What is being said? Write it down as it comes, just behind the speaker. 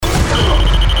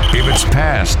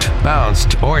passed,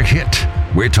 bounced, or hit.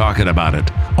 We're talking about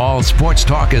it. All Sports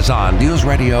Talk is on News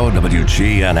Radio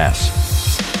WGNS.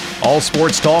 All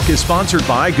Sports Talk is sponsored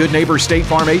by Good Neighbor State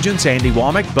Farm agents Andy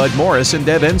Womack, Bud Morris, and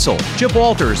Deb Ensel. Chip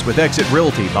Walters with Exit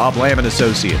Realty, Bob Lamb and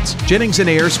Associates. Jennings and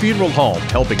Ayers Funeral Home,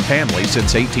 helping families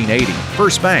since 1880.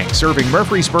 First Bank, serving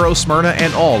Murfreesboro, Smyrna,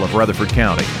 and all of Rutherford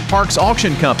County. Parks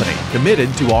Auction Company,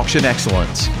 committed to auction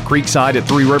excellence. Creekside at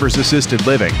Three Rivers Assisted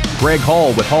Living. Greg Hall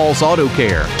with Hall's Auto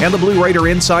Care. And the Blue Raider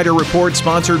Insider Report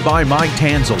sponsored by Mike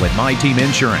Tanzel at My Team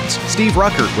Insurance. Steve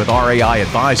Ruckert with RAI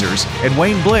Advisors. And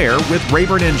Wayne Blair with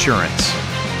Rayburn Insurance.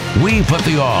 We put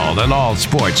the all in all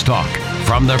sports talk.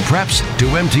 From the preps to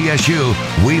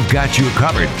MTSU, we've got you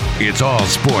covered. It's All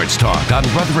Sports Talk on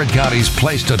Rutherford County's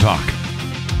Place to Talk.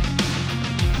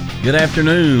 Good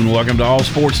afternoon. Welcome to All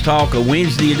Sports Talk, a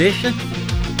Wednesday edition,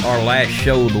 our last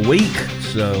show of the week.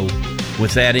 So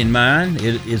with that in mind,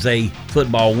 it is a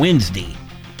football Wednesday.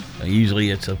 Usually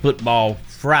it's a football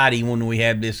Friday when we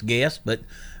have this guest, but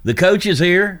the coach is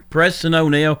here, Preston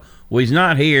O'Neill. Well, he's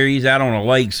not here. He's out on a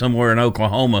lake somewhere in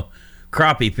Oklahoma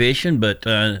crappie fishing, but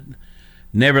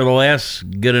nevertheless,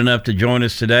 good enough to join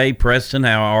us today. Preston,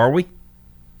 how are we?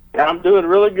 I'm doing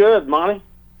really good, Monty.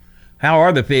 How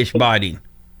are the fish biting?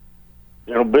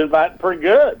 Been biting pretty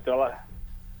good until I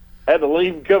had to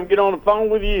leave and come get on the phone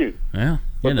with you. Well,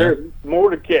 but there's more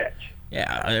to catch.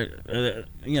 Yeah,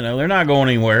 they're not going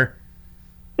anywhere.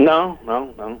 No.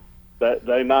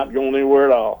 They're not going anywhere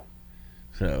at all.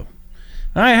 So,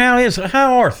 all right,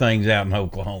 how are things out in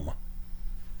Oklahoma?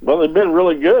 Well, they've been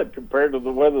really good compared to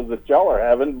the weather that y'all are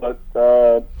having, but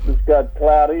it's got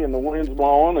cloudy and the wind's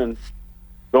blowing, and it's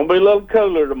going to be a little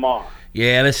cooler tomorrow.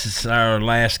 Yeah, this is our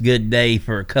last good day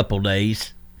for a couple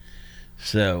days.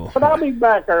 So, but I'll be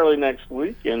back early next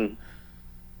week and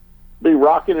be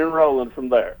rocking and rolling from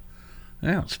there.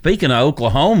 Well, speaking of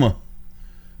Oklahoma,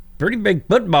 pretty big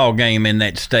football game in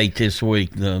that state this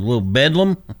week. The little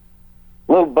Bedlam.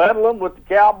 Little Bedlam with the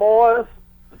Cowboys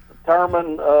to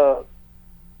determine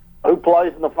who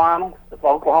plays in the finals. If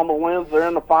Oklahoma wins, they're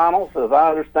in the finals. As I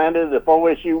understand it, if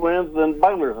OSU wins, then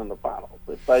Baylor's in the finals.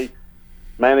 If they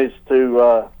manage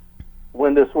to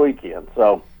win this weekend.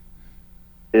 So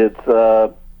it's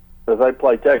as they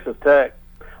play Texas Tech.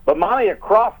 But Monty,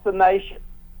 across the nation,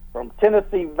 from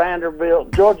Tennessee,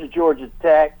 Vanderbilt, Georgia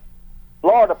Tech,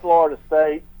 Florida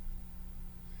State,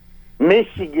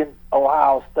 Michigan,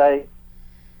 Ohio State,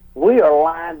 we are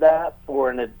lined up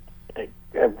for a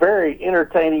very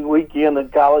entertaining weekend in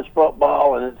college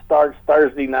football, and it starts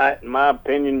Thursday night, in my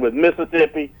opinion, with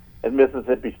Mississippi and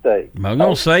Mississippi State. I'm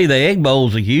going to say the Egg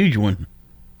Bowl's a huge one.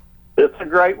 It's a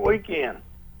great weekend.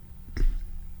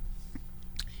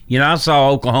 I saw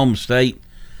Oklahoma State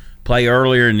play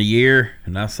earlier in the year,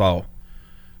 and I thought,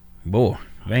 boy,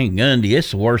 Van Gundy,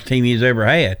 it's the worst team he's ever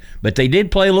had. But they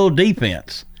did play a little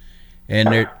defense, and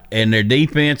their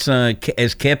defense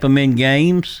has kept them in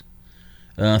games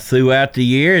throughout the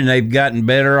year, and they've gotten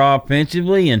better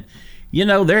offensively. And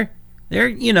they're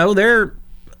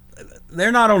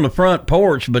not on the front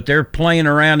porch, but they're playing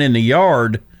around in the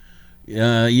yard.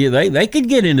 They could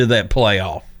get into that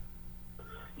playoff.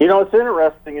 It's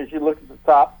interesting as you look at the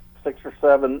top 6 or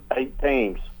 7, 8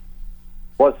 teams,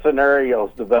 what scenarios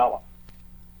develop.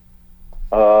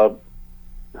 The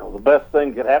best thing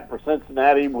that could happen for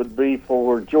Cincinnati would be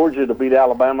for Georgia to beat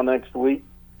Alabama next week,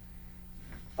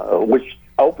 which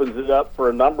opens it up for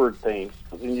a number of teams.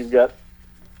 Then you've got,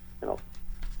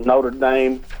 Notre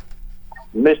Dame.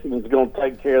 Michigan's going to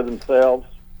take care of themselves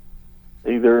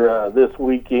either this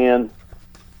weekend.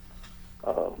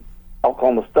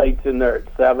 Oklahoma State's in there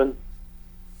at 7,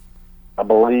 I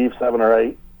believe, 7 or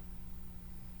 8.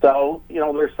 So,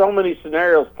 there's so many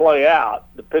scenarios play out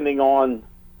depending on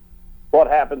what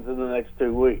happens in the next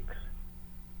 2 weeks.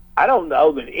 I don't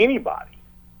know that anybody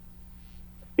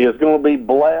is going to be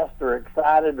blessed or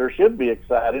excited or should be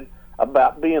excited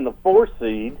about being the 4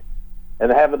 seed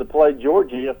and having to play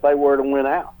Georgia if they were to win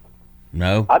out.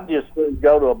 No. I'd just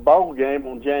go to a bowl game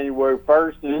on January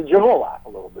 1st and enjoy life a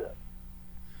little bit.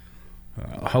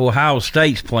 Ohio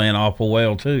State's playing awful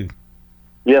well, too.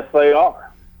 Yes, they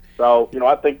are. So,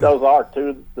 I think those are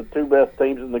the two best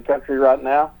teams in the country right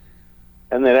now.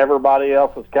 And then everybody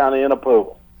else is kind of in a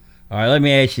pool. All right, let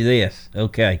me ask you this.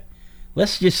 Okay.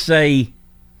 Let's say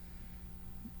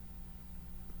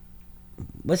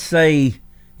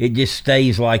it just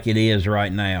stays like it is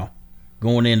right now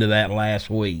going into that last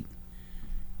week,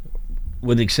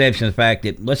 with the exception of the fact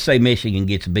that, let's say Michigan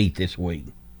gets beat this week.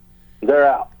 They're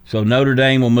out. So Notre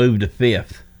Dame will move to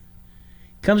 5th.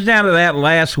 Comes down to that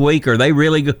last week.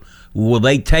 Will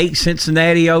they take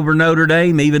Cincinnati over Notre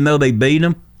Dame even though they beat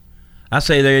them? I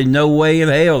say there's no way in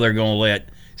hell they're going to let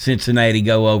Cincinnati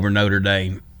go over Notre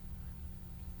Dame.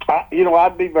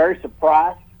 I'd be very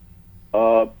surprised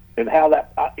in how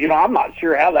that. I'm not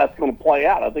sure how that's going to play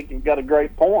out. I think you've got a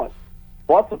great point.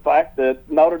 Plus the fact that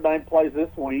Notre Dame plays this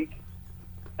week,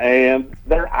 and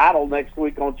they're idle next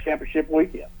week on championship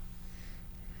weekend.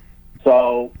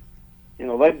 So,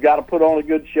 they've got to put on a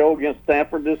good show against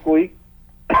Stanford this week.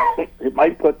 It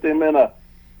may put them in a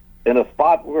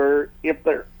spot where if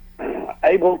they're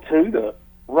able to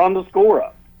run the score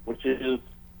up, which is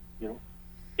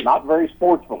not very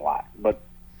sportsmanlike, but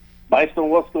based on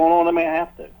what's going on, they may have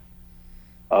to.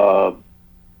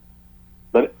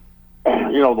 But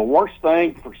the worst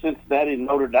thing for Cincinnati and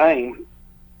Notre Dame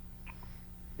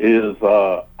is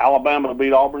Alabama to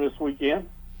beat Auburn this weekend,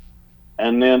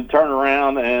 and then turn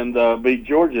around and beat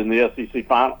Georgia in the SEC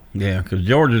Finals. Yeah, because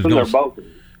Georgia's going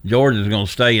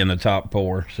to stay in the top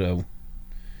 4, so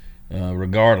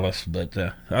regardless. But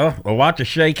a lot to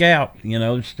shake out.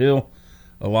 Still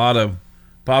a lot of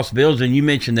possibilities. And you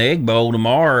mentioned the Egg Bowl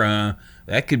tomorrow.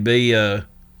 That could be a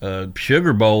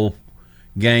Sugar Bowl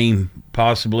game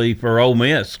possibly for Ole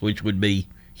Miss, which would be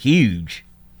huge.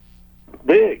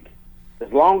 Big.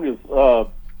 As long as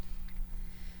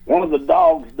one of the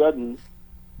dogs doesn't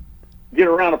get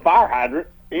around a fire hydrant,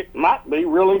 it might be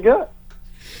really good.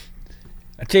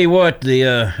 I tell you what,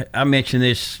 I mentioned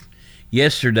this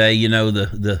yesterday.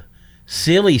 The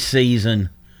silly season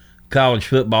college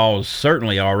football has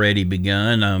certainly already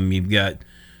begun. You've got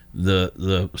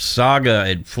the saga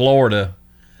at Florida.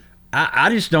 I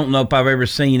just don't know if I've ever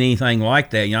seen anything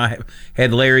like that. I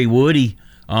had Larry Woody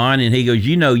on, and he goes,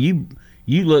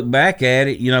 you look back at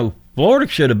it,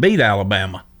 Florida should have beat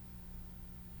Alabama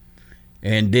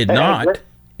and did not.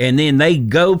 And then they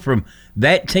go from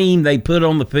that team they put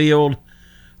on the field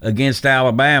against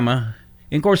Alabama.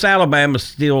 And, of course, Alabama's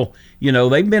still,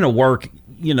 they've been a work,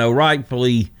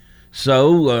 rightfully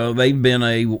so. They've been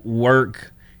a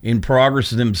work in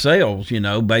progress themselves,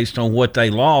 based on what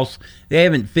they lost. They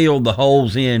haven't filled the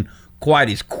holes in quite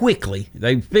as quickly.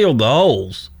 They've filled the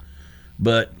holes.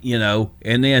 But,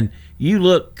 and then you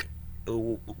look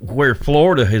where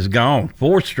Florida has gone,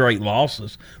 4 straight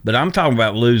losses. But I'm talking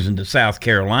about losing to South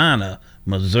Carolina,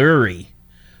 Missouri.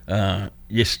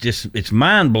 It's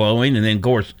mind-blowing. And then, of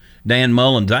course, Dan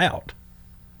Mullen's out.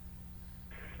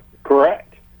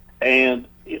 Correct. And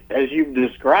as you've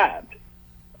described,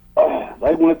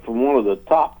 they went from one of the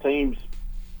top teams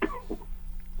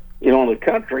in the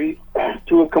country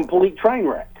to a complete train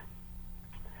wreck.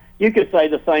 You could say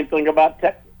the same thing about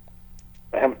Texas.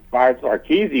 They haven't fired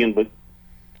Sarkisian, but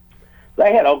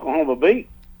they had Oklahoma beat.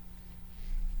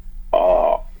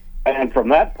 And from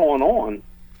that point on,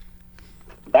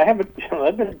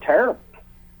 they've been terrible.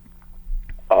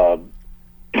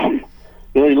 You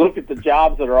look at the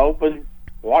jobs that are open.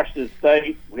 Washington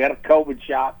State, we had a COVID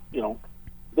shot,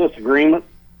 disagreement.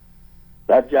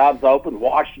 That job's open.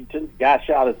 Washington, guy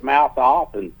shot his mouth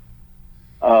off and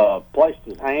placed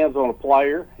his hands on a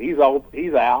player. He's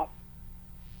out.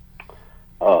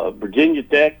 Virginia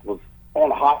Tech was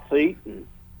on a hot seat, and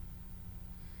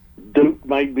Duke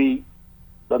may be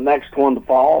the next one to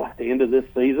fall at the end of this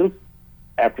season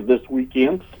after this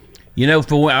weekend.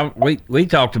 We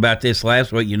talked about this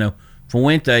last week.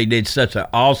 Fuente did such an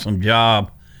awesome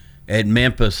job at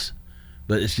Memphis,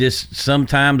 but it's just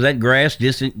sometimes that grass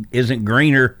just isn't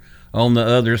greener on the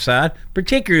other side,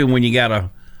 particularly when you got to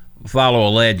follow a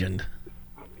legend.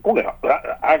 Well,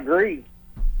 I agree.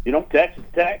 Texas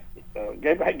Tech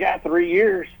gave that guy 3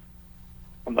 years,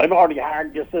 and they've already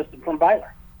hired the assistant from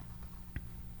Baylor.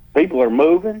 People are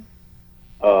moving.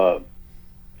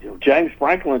 James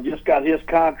Franklin just got his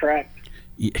contract.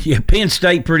 Yeah, Penn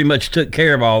State pretty much took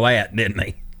care of all that, didn't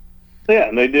they? Yeah,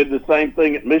 and they did the same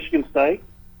thing at Michigan State.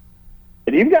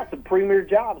 And you've got some premier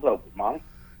jobs open, Monty.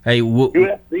 Hey,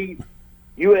 USC's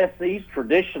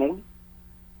traditionally,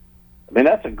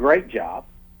 that's a great job.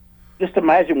 Just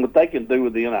imagine what they can do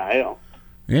with the NIL.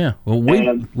 Yeah. Well,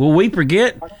 we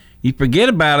forget. You forget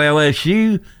about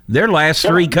LSU. Their last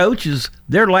three coaches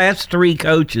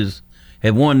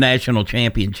have won national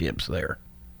championships there.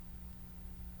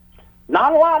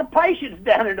 Not a lot of patience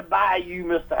down in the bayou,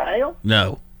 Mr. Hale.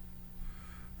 No.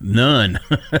 None.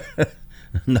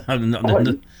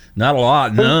 not a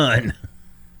lot, none.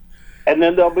 And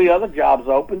then there'll be other jobs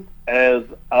open as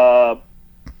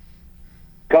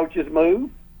coaches move.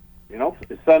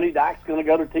 Is Sonny Dykes going to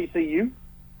go to TCU?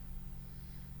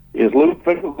 Is Luke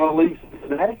Fickell going to leave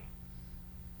Cincinnati?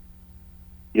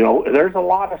 There's a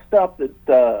lot of stuff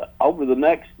that over the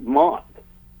next month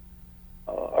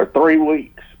or 3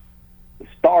 weeks,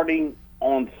 starting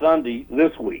on Sunday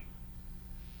this week,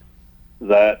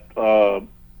 that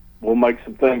will make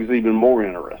some things even more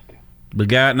interesting. The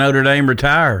guy at Notre Dame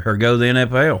retire or go to the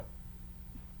NFL.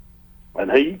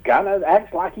 And he kind of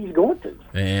acts like he's going to.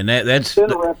 And that's he's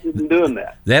interested in doing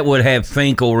that. That would have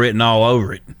Finkel written all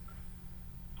over it.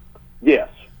 Yes,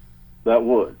 that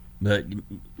would.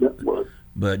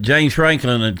 But James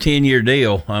Franklin, a 10-year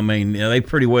deal. I mean, they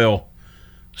pretty well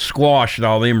squashed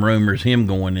all them rumors. Him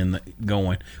going.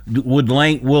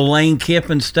 Will Lane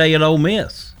Kiffin stay at Ole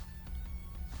Miss?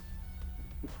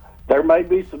 There may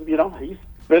be some. He's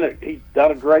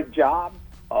done a great job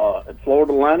at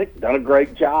Florida Atlantic. Done a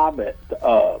great job at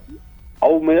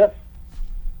Ole Miss.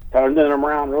 Turned them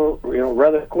around,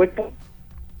 rather quickly.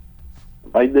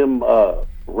 Made them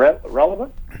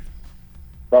relevant.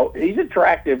 So he's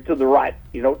attractive to the right,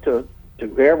 to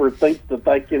whoever thinks that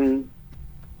they can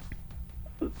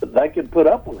put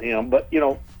up with him. But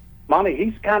Monty,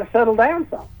 he's kind of settled down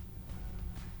some,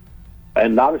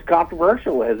 and not as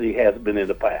controversial as he has been in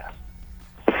the past.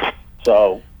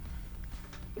 So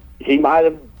he might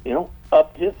have,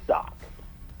 upped his stock.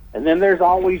 And then there's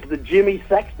always the Jimmy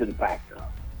Sexton factor.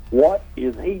 What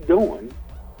is he doing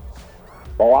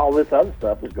while all this other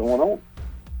stuff is going on?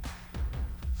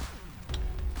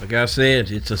 Like I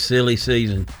said, it's a silly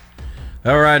season.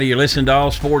 All righty, you're listening to All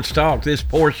Sports Talk. This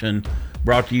portion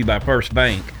brought to you by First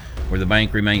Bank, where the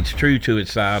bank remains true to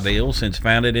its ideals since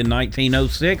founded in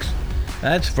 1906.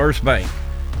 That's First Bank.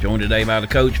 Joined today by the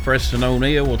coach, Preston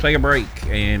O'Neill. We'll take a break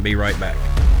and be right back.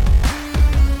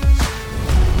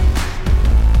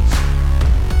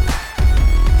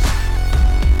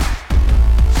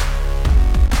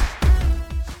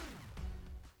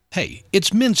 Hey,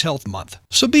 it's Men's Health Month,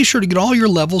 so be sure to get all your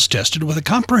levels tested with a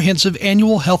comprehensive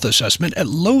annual health assessment at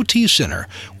Low T Center,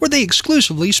 where they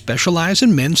exclusively specialize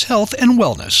in men's health and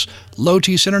wellness. Low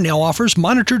T Center now offers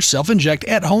monitored self-inject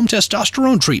at-home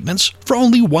testosterone treatments for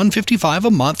only $155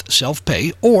 a month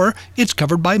self-pay, or it's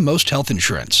covered by most health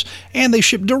insurance, and they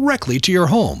ship directly to your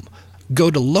home.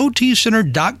 Go to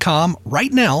lowtcenter.com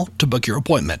right now to book your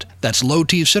appointment. That's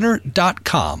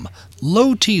lowtcenter.com.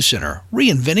 Low T Center,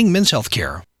 reinventing men's health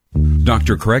care.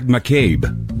 Dr. Craig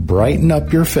McCabe. Brighten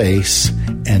up your face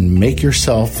and make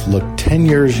yourself look 10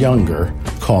 years younger.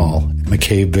 Call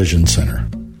McCabe Vision Center.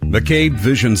 McCabe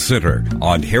Vision Center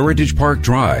on Heritage Park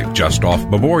Drive, just off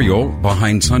Memorial,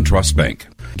 behind SunTrust Bank.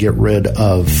 Get rid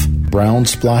of brown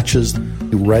splotches,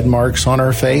 red marks on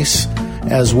our face,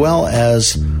 as well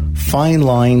as fine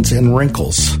lines and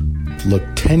wrinkles. Look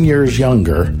 10 years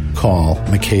younger. Call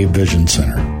McCabe Vision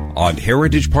Center. On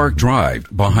Heritage Park Drive,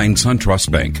 behind SunTrust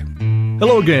Bank.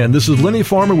 Hello again, this is Lenny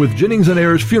Farmer with Jennings &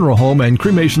 Ayers Funeral Home and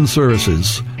Cremation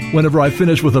Services. Whenever I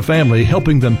finish with a family,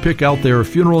 helping them pick out their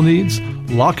funeral needs,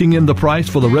 locking in the price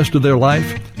for the rest of their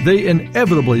life, they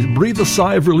inevitably breathe a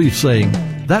sigh of relief saying,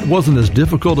 "That wasn't as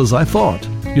difficult as I thought."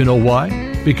 You know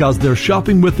why? Because they're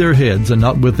shopping with their heads and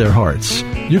not with their hearts.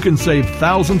 You can save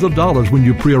thousands of dollars when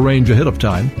you pre-arrange ahead of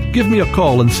time. Give me a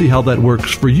call and see how that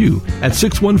works for you at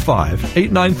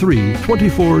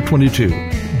 615-893-2422.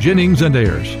 Jennings &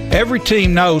 Ayers. Every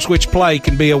team knows which play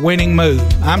can be a winning move.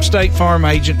 I'm State Farm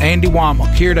Agent Andy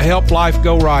Womack, here to help life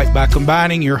go right by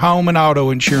combining your home and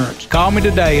auto insurance. Call me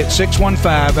today at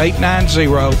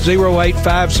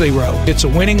 615-890-0850. It's a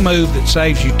winning move that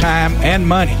saves you time and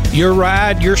money. Your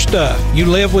ride, your stuff. You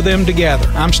live with them together.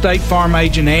 I'm State Farm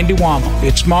Agent Andy Womack.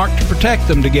 It's smart to protect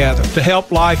them together to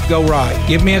help life go right.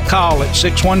 Give me a call at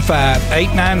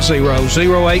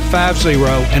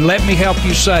 615-890-0850 and let me help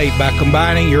you save by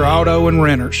combining your auto and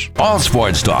renters. All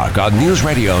Sports Talk on News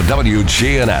Radio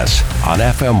WGNS on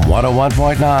FM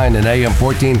 101.9 and AM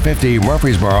 1450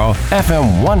 Murfreesboro,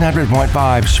 FM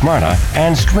 100.5 Smyrna,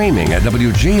 and streaming at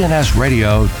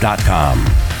WGNSradio.com.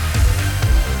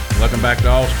 Welcome back to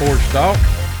All Sports Talk.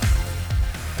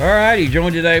 All righty,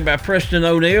 joined today by Preston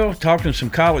O'Neill, talking some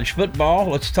college football.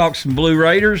 Let's talk some Blue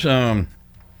Raiders.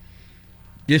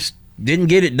 Just didn't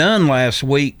get it done last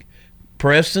week,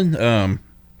 Preston.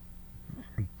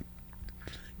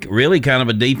 Really kind of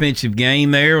a defensive game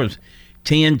there. It was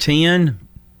 10-10.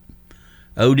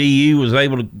 ODU was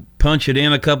able to punch it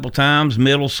in a couple times.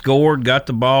 Middle scored, got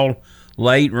the ball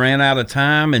late, ran out of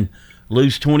time, and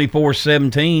lose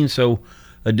 24-17. So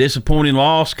a disappointing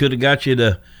loss could have got you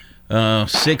to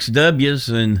 6 W's,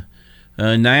 and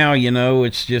now,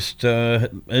 it's just who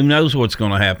knows what's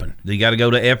going to happen. They got to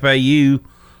go to FAU,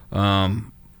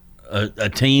 a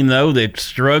team, though, that's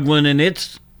struggling in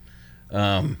its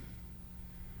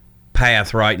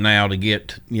path right now to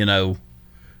get,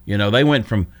 they went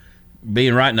from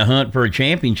being right in the hunt for a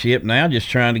championship, now just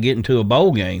trying to get into a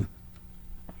bowl game.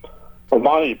 Well,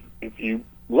 Monty, if you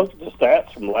look at the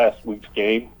stats from last week's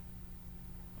game,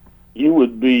 you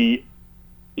would be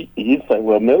you'd say,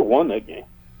 well, Middle won that game.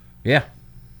 Yeah.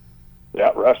 They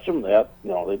outrushed them. They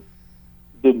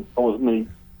didn't throw as many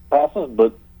passes,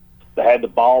 but they had the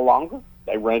ball longer.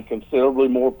 They ran considerably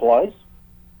more plays.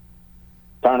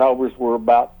 Turnovers were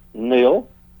about nil.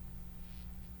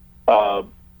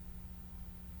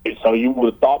 So you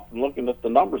would have thought, from looking at the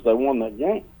numbers, they won that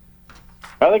game.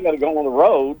 Now they got to go on the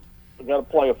road. They got to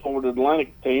play a Florida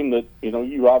Atlantic team that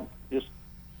you just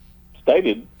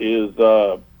stated is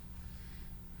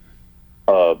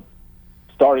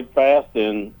started fast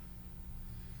and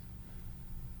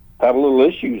had a little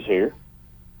issues here.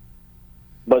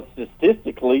 But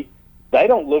statistically, they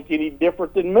don't look any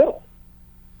different than Middle,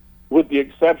 with the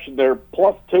exception they're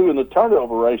 +2 in the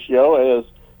turnover ratio, as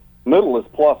Middle is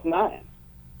 +9,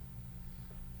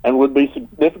 and would be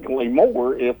significantly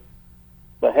more if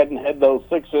they hadn't had those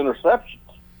 6 interceptions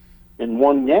in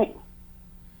one game.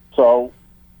 So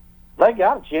they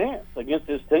got a chance against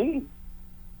this team.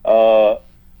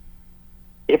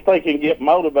 If they can get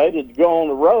motivated to go on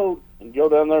the road and go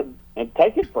down there and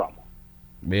take it from them.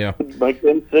 Yeah. Make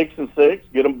them 6-6,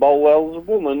 get them bowl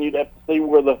eligible, and then you'd have to see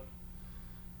where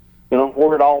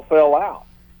where it all fell out.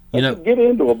 Get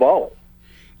into a bowl.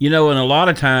 And a lot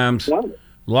of times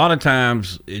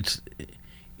it's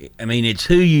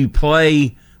who you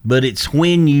play, but it's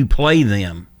when you play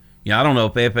them. I don't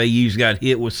know if FAU's got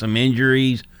hit with some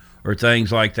injuries or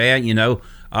things like that.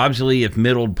 Obviously, if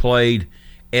Middle played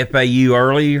FAU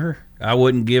earlier, I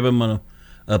wouldn't give them a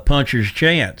puncher's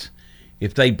chance.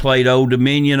 If they played Old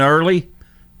Dominion early,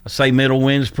 I say Middle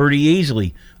wins pretty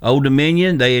easily. Old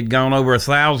Dominion, they had gone over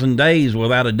 1,000 days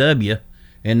without a W,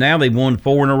 and now they've won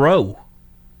 4 in a row.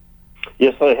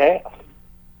 Yes, they have.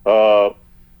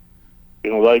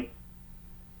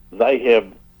 They have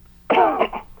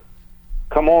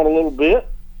come on a little bit.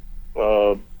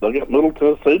 They got Middle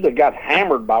Tennessee. They got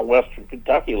hammered by Western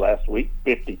Kentucky last week,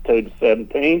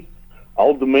 52-17.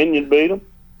 Old Dominion beat them.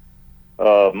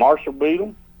 Marshall beat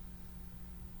them.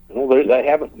 They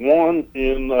haven't won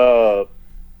in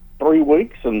 3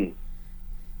 weeks,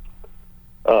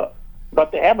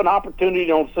 but they have an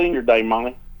opportunity on Senior Day,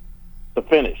 Monty, to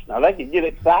finish. Now, they could get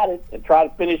excited and try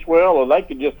to finish well, or they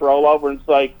could just roll over and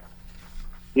say,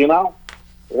 we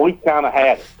kind of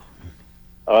had it.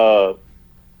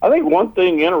 I think one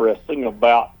thing interesting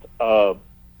about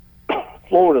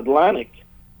Florida Atlantic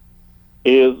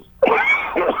is,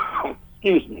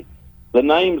 excuse me, the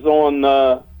names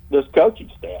on this coaching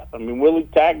staff. Willie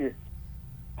Taggart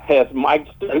has Mike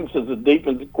Stoops as the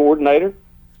defensive coordinator.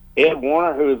 Ed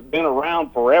Warner, who has been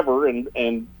around forever and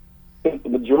spent the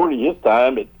majority of his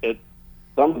time at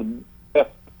some of the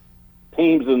best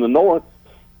teams in the North.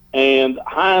 And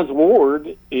Hines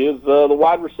Ward is the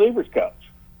wide receivers coach.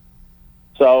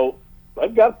 So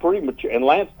they've got a pretty mature, and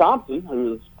Lance Thompson,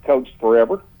 who has coached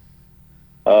forever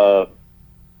and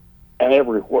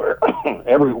everywhere.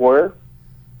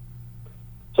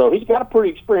 So he's got a pretty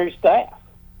experienced staff.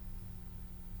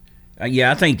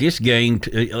 I think this game,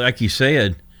 like you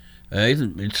said,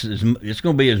 it's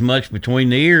going to be as much between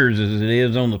the ears as it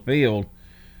is on the field.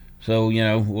 So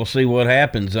we'll see what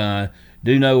happens.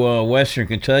 Do know Western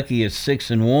Kentucky is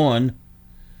 6-1,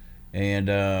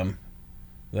 and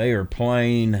they are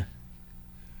playing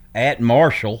at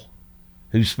Marshall,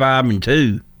 who's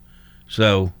 5-2.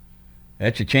 So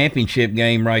that's a championship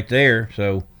game right there.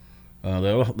 So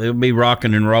they'll be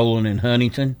rocking and rolling in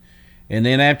Huntington. And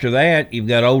then after that, you've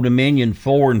got Old Dominion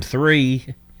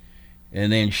 4-3,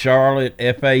 and then Charlotte,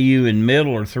 FAU, and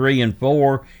Middle are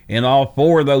 3-4, and all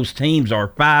 4 of those teams are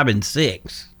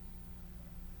 5-6.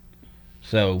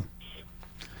 So,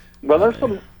 well, there's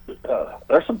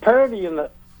some parity in the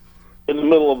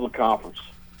middle of the conference,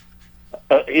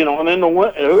 and then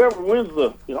whoever wins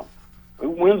who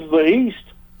wins the East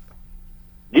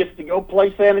gets to go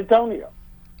play San Antonio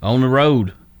on the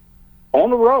road.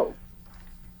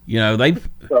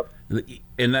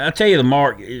 And I tell you,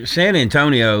 Mark, San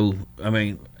Antonio,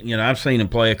 I've seen them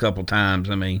play a couple times.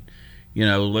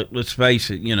 Let's face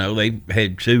it, they've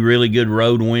had 2 really good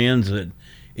road wins at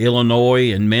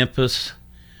Illinois and Memphis.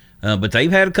 But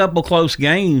they've had a couple close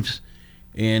games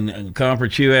in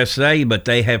Conference USA, but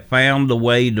they have found a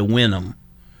way to win them.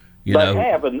 They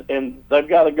have, and they've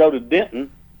got to go to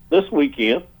Denton this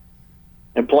weekend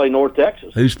and play North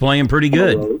Texas, who's playing pretty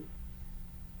good.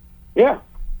 Yeah,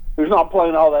 who's not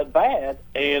playing all that bad.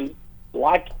 And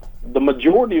like the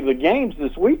majority of the games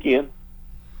this weekend,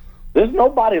 there's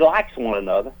nobody likes one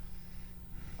another.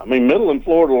 Middle and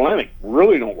Florida Atlantic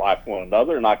really don't like one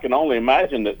another, and I can only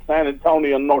imagine that San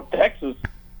Antonio and North Texas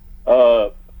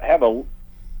have a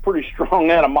pretty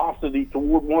strong animosity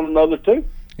toward one another too.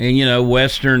 And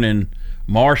Western and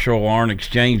Marshall aren't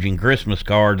exchanging Christmas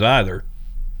cards either.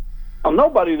 Well,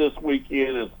 nobody this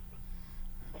weekend is,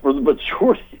 for the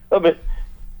majority of it,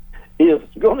 is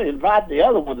going to invite the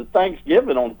other one to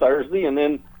Thanksgiving on Thursday and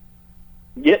then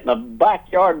get in a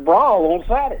backyard brawl on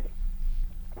Saturday.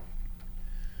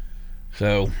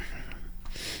 So,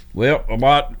 well, a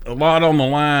lot on the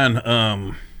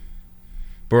line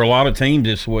for a lot of teams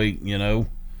this week. Middle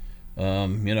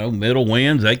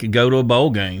wins, they could go to a bowl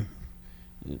game.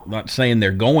 Not saying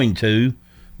they're going to,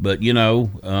 but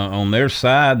on their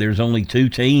side, there's only 2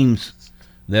 teams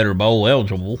that are bowl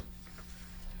eligible.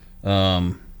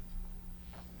 And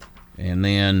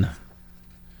then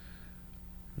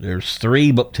there's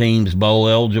 3 teams bowl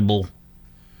eligible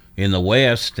in the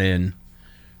West, and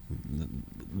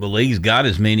the league's got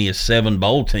as many as 7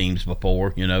 bowl teams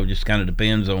before. Just kind of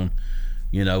depends on,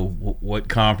 what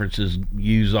conferences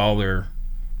use all their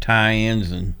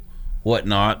tie-ins and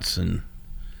whatnots, and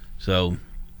so.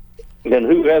 And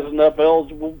who has enough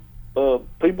eligible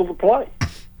people to play?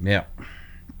 Yeah.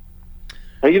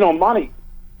 And Monty,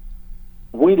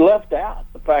 we left out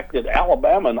the fact that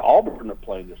Alabama and Auburn are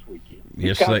playing this weekend.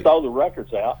 Yes, you kind of throw the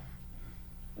records out.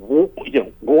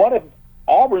 What if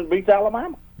Auburn beats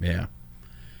Alabama? Yeah.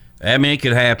 I mean, it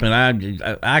could happen.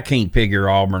 I can't figure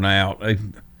Auburn out.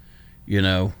 I'm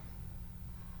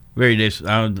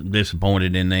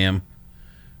disappointed in them.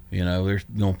 They're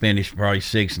going to finish probably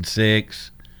 6-6.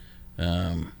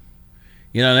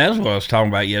 That's what I was talking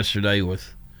about yesterday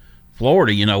with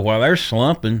Florida. While they're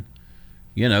slumping,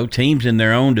 teams in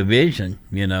their own division,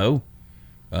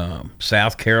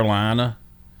 South Carolina,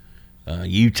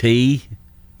 UT,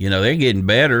 they're getting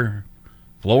better.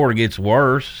 Florida gets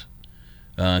worse.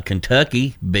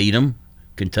 Kentucky beat them.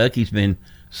 Kentucky's been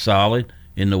solid.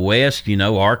 In the West,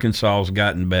 Arkansas's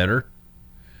gotten better.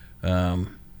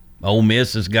 Ole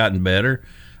Miss has gotten better.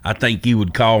 I think you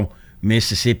would call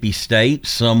Mississippi State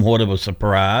somewhat of a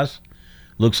surprise.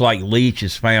 Looks like Leach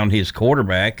has found his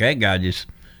quarterback. That guy just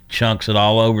chunks it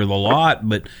all over the lot.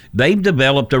 But they've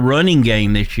developed a running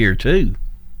game this year, too.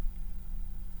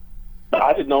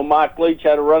 I didn't know Mike Leach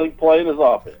had a running play in his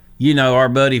offense. Our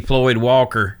buddy Floyd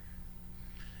Walker,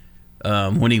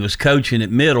 when he was coaching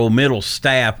at Middle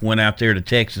staff went out there to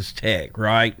Texas Tech,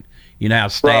 right? How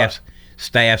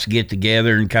staffs get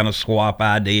together and kind of swap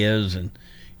ideas, and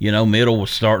Middle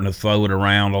was starting to throw it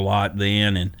around a lot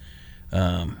then,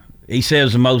 and he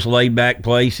says the most laid back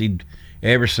place he'd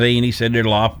ever seen. He said their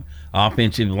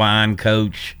offensive line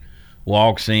coach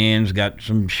walks in, has got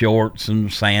some shorts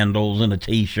and sandals and a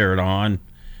T-shirt on.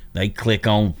 They click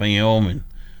on film, and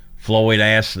Floyd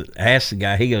asked the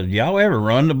guy, he goes, y'all ever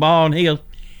run the ball? And he goes,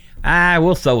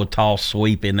 we'll throw a toss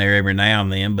sweep in there every now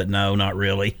and then, but no, not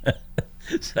really.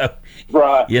 So,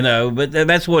 right. But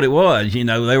that's what it was.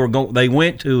 They were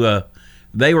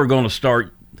going to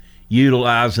start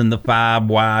utilizing the 5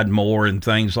 wide more and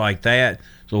things like that.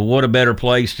 So what a better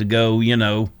place to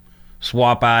go,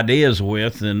 swap ideas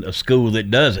with than a school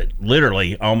that does it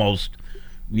literally almost,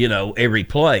 every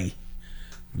play.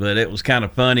 But it was kind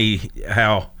of funny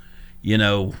how,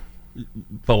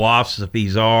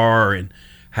 philosophies are and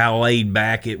how laid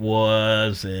back it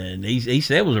was. And he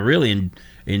said it was a really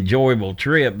enjoyable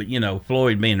trip. But,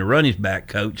 Floyd being the running back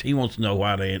coach, he wants to know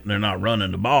why they're not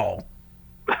running the ball.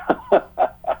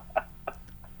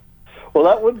 Well,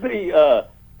 that would be,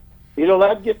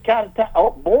 that'd get kind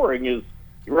of boring is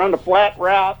you run the flat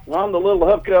route, run the little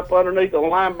hookup underneath the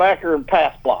linebacker and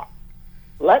pass block.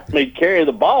 Let me carry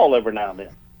the ball every now and then.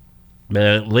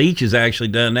 Leach has actually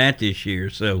done that this year.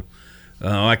 So,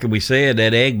 like we said,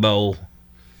 that Egg Bowl,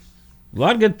 a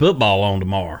lot of good football on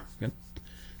tomorrow.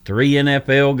 3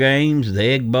 NFL games, the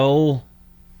Egg Bowl.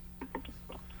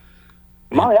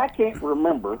 Molly, I can't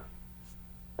remember,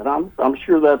 and I'm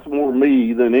sure that's more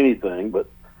me than anything, but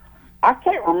I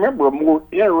can't remember a more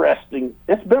interesting.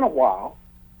 It's been a while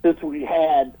since we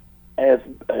had as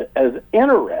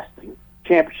interesting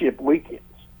championship weekends.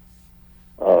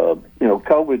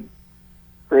 COVID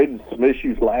created some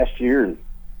issues last year,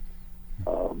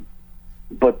 and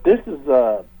but this is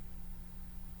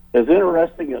as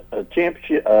interesting a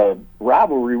championship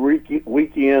rivalry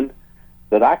weekend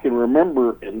that I can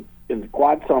remember in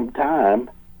quite some time.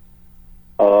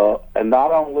 And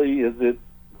not only is it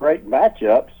great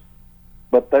matchups,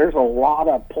 but there's a lot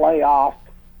of playoff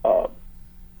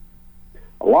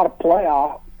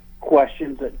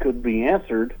questions that could be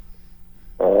answered,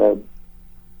 and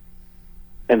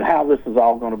how this is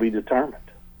all going to be determined.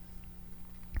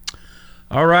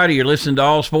 All righty, you're listening to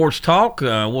All Sports Talk.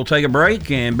 We'll take a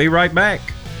break and be right back.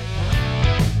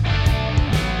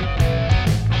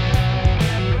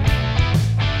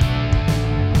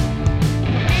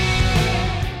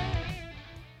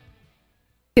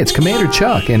 It's Commander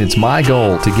Chuck, and it's my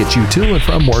goal to get you to and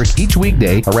from work each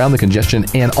weekday around the congestion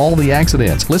and all the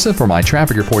accidents. Listen for my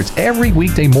traffic reports every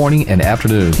weekday morning and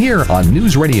afternoon here on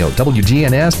News Radio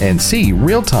WGNS, and see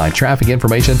real-time traffic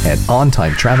information at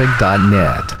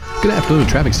ontimetraffic.net. Good afternoon.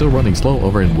 Traffic still running slow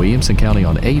over in Williamson County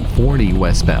on 840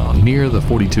 westbound near the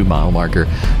 42-mile marker.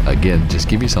 Again, just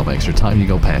give yourself extra time. You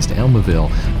go past Elmaville.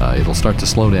 It'll start to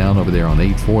slow down over there on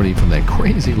 840 from that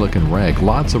crazy-looking wreck.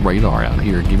 Lots of radar out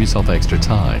here. Give yourself extra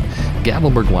time.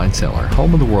 Gatlinburg Wine Cellar,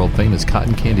 home of the world-famous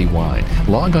cotton candy wine.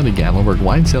 Log on to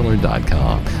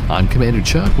GatlinburgWineCellar.com. I'm Commander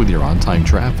Chuck with your on-time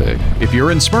traffic. If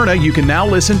you're in Smyrna, you can now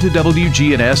listen to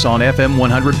WGNS on FM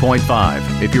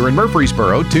 100.5. If you're in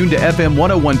Murfreesboro, tune to FM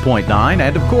 101.9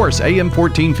 and, of course, AM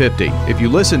 1450. If you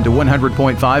listen to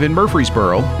 100.5 in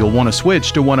Murfreesboro, you'll want to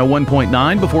switch to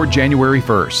 101.9 before January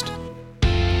 1st.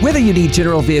 Whether you need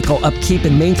general vehicle upkeep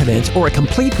and maintenance or a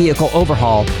complete vehicle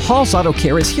overhaul, Hall's Auto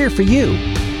Care is here for you.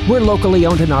 We're locally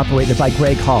owned and operated by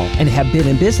Greg Hall and have been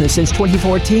in business since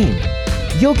 2014.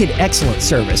 You'll get excellent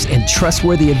service and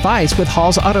trustworthy advice with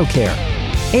Hall's Auto Care.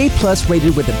 A+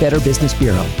 rated with the Better Business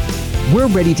Bureau. We're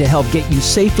ready to help get you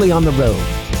safely on the road.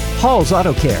 Hall's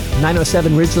Auto Care,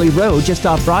 907 Ridgely Road, just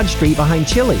off Broad Street behind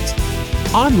Chili's.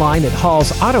 Online at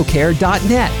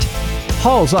hallsautocare.net.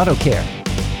 Hall's Auto Care.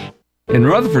 In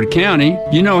Rutherford County,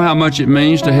 you know how much it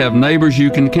means to have neighbors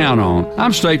you can count on.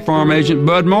 I'm State Farm Agent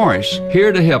Bud Morris,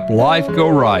 here to help life go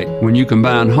right when you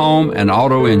combine home and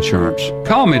auto insurance.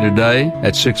 Call me today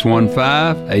at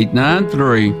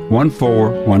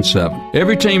 615-893-1417.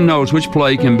 Every team knows which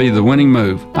play can be the winning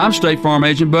move. I'm State Farm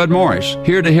Agent Bud Morris,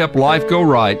 here to help life go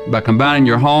right by combining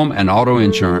your home and auto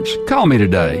insurance. Call me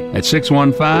today at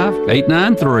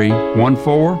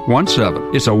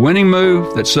 615-893-1417. It's a winning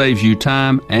move that saves you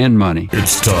time and money.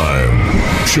 It's time.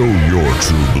 Show your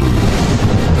true blue.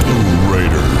 Blue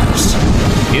Raiders.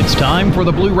 It's time for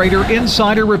the Blue Raider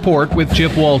Insider Report with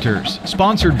Chip Walters,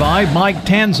 sponsored by Mike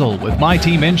Tanzel with My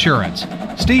Team Insurance,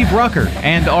 Steve Rucker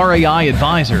and RAI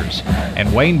Advisors,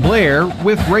 and Wayne Blair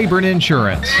with Rayburn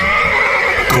Insurance.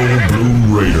 Go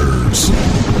Blue Raiders.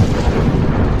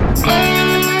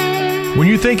 When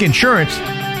you think insurance,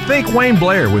 think Wayne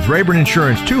Blair with Rayburn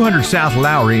Insurance, 200 South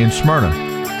Lowry in Smyrna.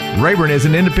 Rayburn is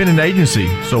an independent agency,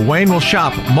 so Wayne will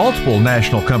shop multiple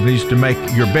national companies to make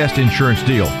your best insurance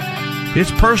deal. It's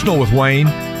personal with Wayne,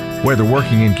 whether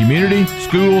working in community,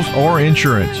 schools, or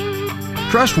insurance.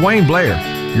 Trust Wayne Blair,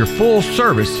 your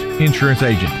full-service insurance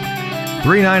agent.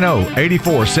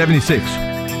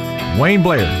 390-8476. Wayne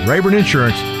Blair, Rayburn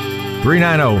Insurance,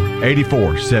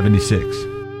 390-8476.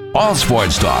 All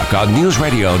Sports Talk on News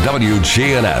Radio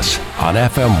WGNS on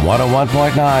FM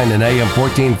 101.9 and AM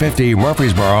 1450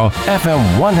 Murfreesboro,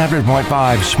 FM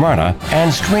 100.5 Smyrna,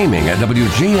 and streaming at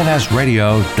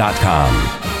WGNSradio.com.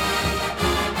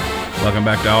 Welcome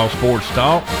back to All Sports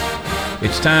Talk.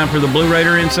 It's time for the Blue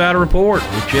Raider Insider Report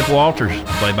with Chip Walters,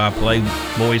 play-by-play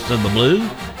voice of the Blue.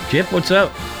 Chip, what's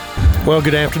up? Well,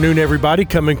 good afternoon, everybody.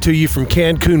 Coming to you from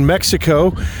Cancun,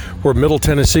 Mexico, where Middle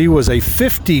Tennessee was a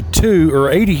 82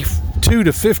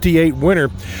 to 58 winner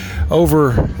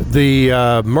over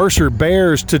the Mercer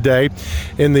Bears today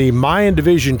in the Mayan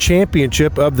Division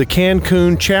Championship of the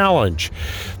Cancun Challenge.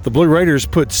 The Blue Raiders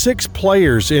put 6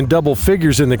 players in double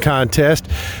figures in the contest.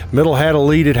 Middle had a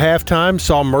lead at halftime,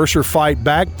 saw Mercer fight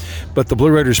back, but the Blue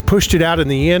Raiders pushed it out in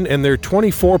the end, and their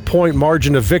 24-point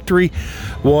margin of victory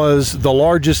was the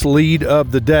largest lead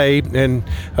of the day, and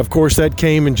of course that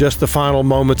came in just the final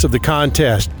moments of the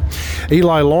contest.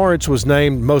 Eli Lawrence was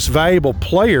named most valuable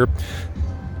player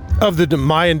of the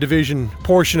Mayan Division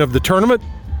portion of the tournament.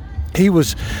 He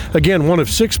was, again, one of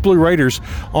 6 Blue Raiders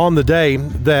on the day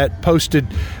that posted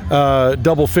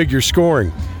double-figure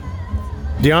scoring.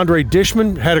 DeAndre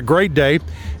Dishman had a great day.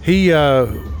 He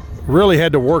really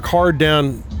had to work hard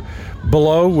down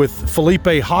below with Felipe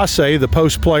Haase, the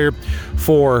post player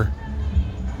for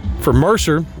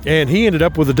Mercer, and he ended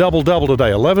up with a double-double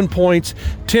today. 11 points,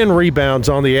 10 rebounds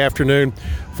on the afternoon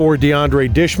for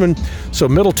DeAndre Dishman. So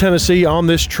Middle Tennessee on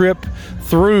this trip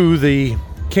through the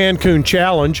Cancun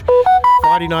Challenge.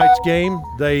 Friday night's game,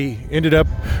 they ended up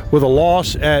with a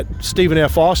loss at Stephen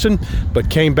F. Austin, but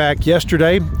came back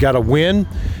yesterday, got a win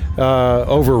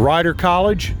over Rider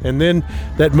College, and then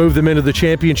that moved them into the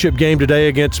championship game today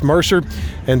against Mercer,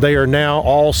 and they are now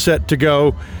all set to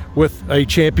go with a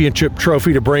championship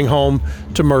trophy to bring home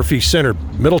to Murphy Center.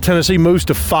 Middle Tennessee moves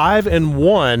to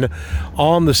 5-1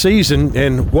 on the season,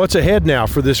 and what's ahead now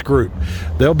for this group?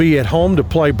 They'll be at home to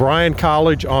play Bryan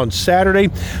College on Saturday.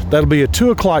 That'll be a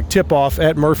 2 o'clock tip-off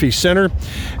at Murphy Center,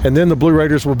 and then the Blue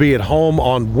Raiders will be at home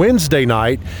on Wednesday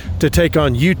night to take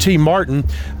on UT Martin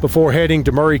before heading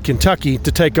to Murray, Kentucky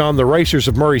to take on the Racers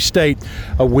of Murray State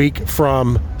a week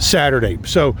from Saturday.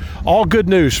 So all good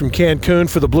news from Cancun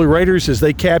for the Blue Raiders as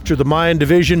they capture the Mayan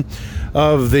division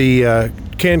of the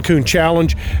Cancun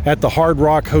Challenge at the Hard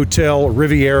Rock Hotel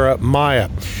Riviera Maya.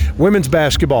 Women's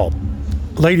basketball.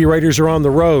 Lady Raiders are on the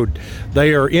road.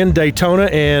 They are in Daytona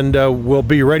and will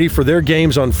be ready for their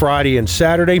games on Friday and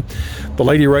Saturday. The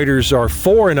Lady Raiders are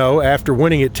 4-0 after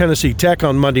winning at Tennessee Tech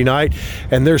on Monday night,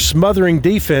 and their smothering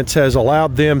defense has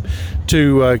allowed them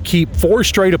to keep 4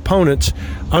 straight opponents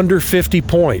under 50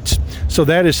 points. So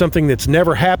that is something that's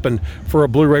never happened for a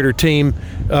Blue Raider team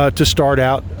to start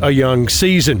out a young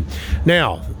season.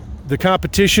 Now, the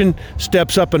competition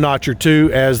steps up a notch or two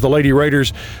as the Lady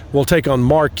Raiders will take on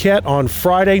Marquette on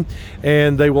Friday,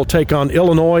 and they will take on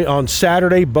Illinois on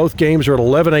Saturday. Both games are at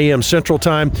 11 a.m. Central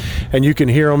Time, and you can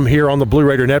hear them here on the Blue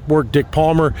Raider Network. Dick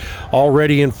Palmer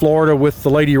already in Florida with the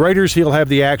Lady Raiders. He'll have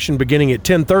the action beginning at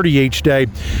 10:30 each day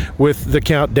with the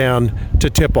countdown to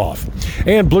tip-off.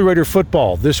 And Blue Raider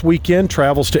football this weekend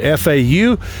travels to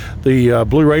FAU. The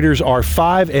Blue Raiders are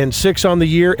 5-6 on the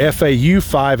year. FAU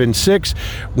 5-6.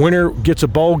 Winner gets a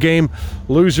bowl game.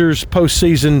 Losers'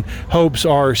 postseason hopes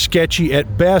are sketchy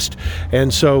at best,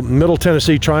 and so Middle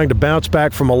Tennessee trying to bounce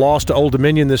back from a loss to Old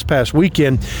Dominion this past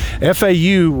weekend.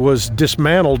 FAU was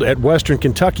dismantled at Western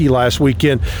Kentucky last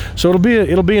weekend, so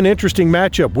it'll be an interesting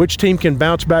matchup. Which team can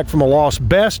bounce back from a loss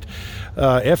best?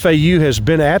 FAU has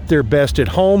been at their best at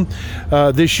home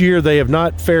this year. They have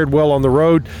not fared well on the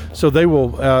road, so they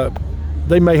will.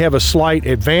 They may have a slight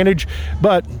advantage,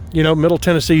 but, Middle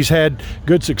Tennessee's had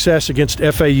good success against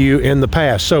FAU in the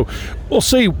past. So we'll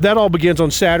see. That all begins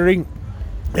on Saturday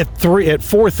at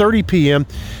 4:30 p.m.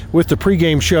 with the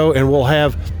pregame show, and we'll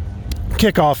have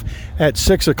kickoff at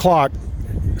 6 o'clock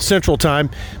Central Time.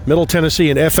 Middle Tennessee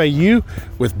and FAU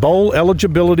with bowl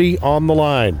eligibility on the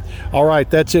line. All right,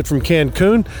 that's it from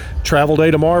Cancun. Travel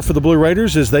day tomorrow for the Blue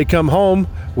Raiders as they come home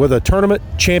with a tournament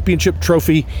championship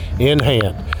trophy in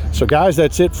hand. So, guys,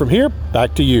 that's it from here.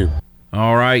 Back to you.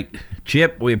 All right,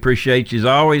 Chip, we appreciate you as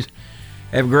always.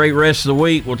 Have a great rest of the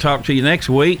week. We'll talk to you next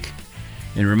week.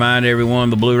 And remind everyone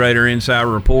the Blue Raider Insider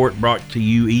Report brought to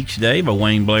you each day by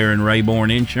Wayne Blair and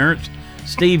Rayborn Insurance,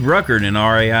 Steve Ruckert and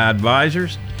RAI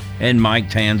Advisors, and Mike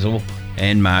Tanzel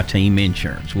and My Team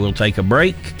Insurance. We'll take a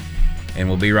break, and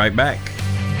we'll be right back.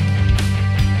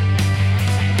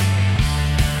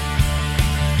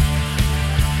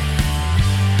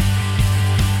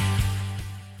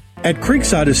 At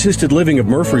Creekside Assisted Living of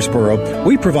Murfreesboro,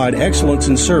 we provide excellence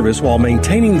in service while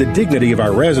maintaining the dignity of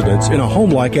our residents in a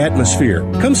home-like atmosphere.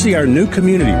 Come see our new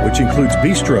community, which includes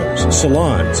bistros,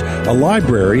 salons, a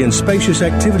library, and spacious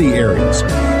activity areas.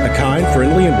 A kind,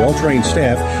 friendly, and well-trained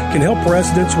staff can help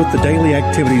residents with the daily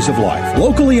activities of life.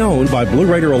 Locally owned by Blue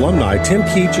Raider alumni Tim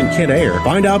Keach and Ken Ayer.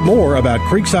 Find out more about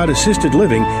Creekside Assisted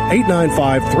Living,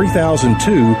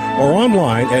 895-3002, or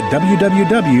online at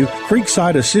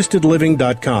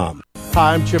www.creeksideassistedliving.com.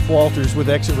 Hi, I'm Chip Walters with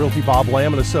Exit Realty Bob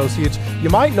Lamb & Associates. You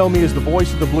might know me as the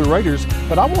voice of the Blue Raiders,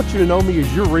 but I want you to know me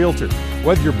as your realtor.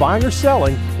 Whether you're buying or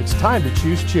selling, it's time to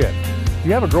choose Chip. Do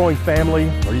you have a growing family?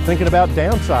 Are you thinking about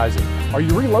downsizing? Are you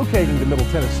relocating to Middle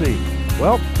Tennessee?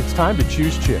 Well, it's time to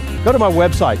choose Chip. Go to my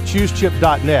website,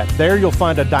 choosechip.net. There you'll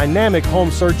find a dynamic home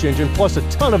search engine plus a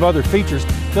ton of other features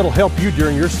that'll help you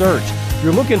during your search. If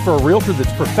you're looking for a realtor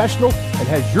that's professional and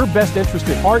has your best interest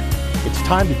at heart, it's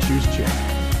time to choose Chip.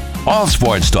 All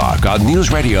Sports Talk on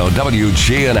News Radio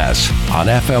WGNS on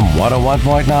FM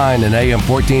 101.9 and AM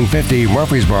 1450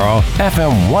 Murfreesboro,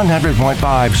 FM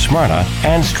 100.5 Smyrna,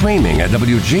 and streaming at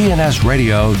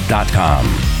WGNSradio.com.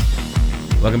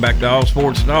 Welcome back to All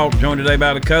Sports Talk. Joined today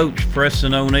by the coach,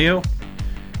 Preston O'Neill.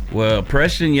 Well,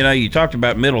 Preston, you talked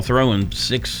about Middle throwing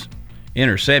 6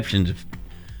 interceptions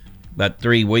about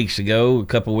 3 weeks ago, a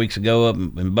couple weeks ago up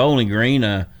in Bowling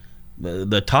Green.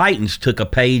 The Titans took a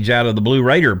page out of the Blue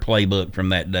Raider playbook from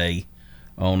that day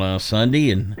on Sunday,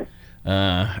 and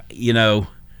it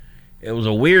was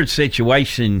a weird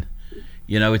situation.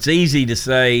 It's easy to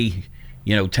say,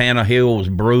 Tannehill was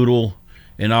brutal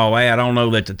and all that. I don't know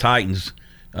that the Titans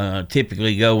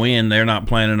typically go in. They're not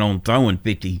planning on throwing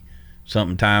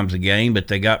 50-something times a game, but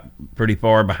they got pretty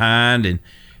far behind,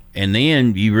 and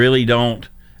then you really don't.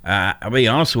 I'll be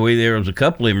honest with you, there was a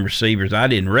couple of them receivers I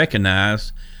didn't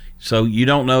recognize. So you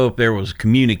don't know if there was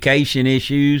communication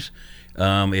issues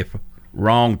if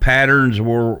wrong patterns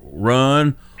were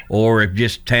run or if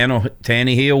just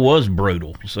Tannehill was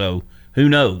brutal. So who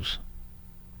knows?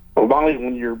 Well, Bonnie,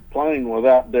 when you're playing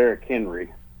without Derrick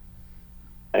Henry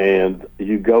and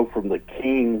you go from the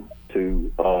king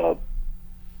to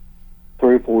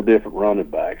 3 or 4 different running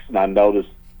backs, and I noticed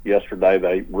yesterday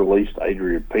they released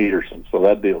Adrian Peterson, so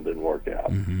that deal didn't work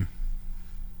out. Mm-hmm.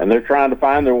 And they're trying to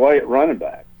find their way at running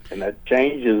back, and that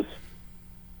changes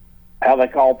how they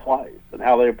call plays and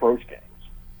how they approach games.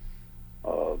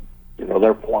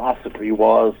 Their philosophy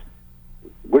was,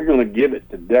 we're going to give it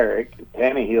to Derrick, and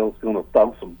Tannehill's going to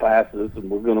throw some passes, and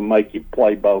we're going to make you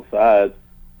play both sides.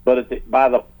 But by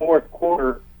the fourth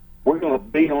quarter, we're going to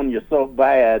beat on you so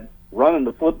bad running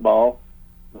the football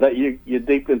that your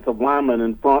defensive linemen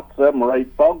in front, 7 or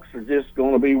 8 folks, are just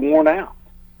going to be worn out,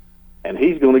 and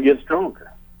he's going to get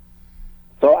stronger.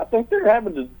 So I think they're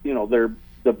having to, they're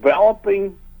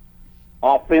developing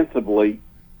offensively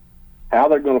how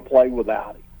they're going to play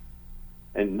without him.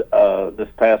 And this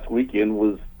past weekend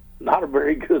was not a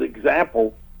very good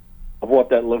example of what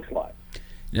that looks like.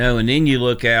 And then you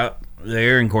look out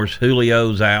there, and of course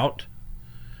Julio's out.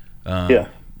 Yeah.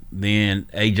 Then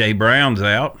A.J. Brown's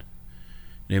out.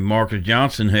 Then Marcus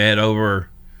Johnson had over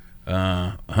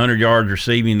 100 yards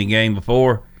receiving the game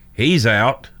before. He's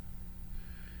out.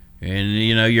 And,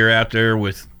 you're out there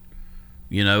with,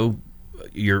 your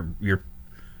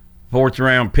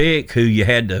 4th-round pick who you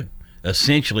had to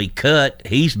essentially cut.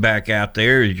 He's back out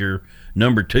there as your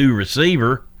number 2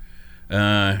 receiver.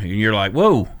 And you're like,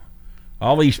 whoa,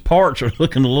 all these parts are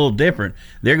looking a little different.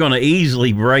 They're going to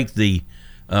easily break the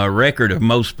record of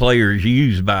most players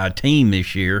used by a team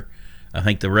this year. I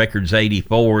think the record's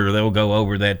 84. They'll go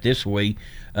over that this week.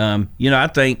 I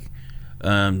think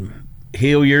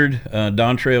Hilliard,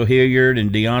 Dontrell Hilliard,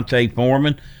 and Deontay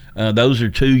Foreman, those are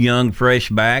 2 young, fresh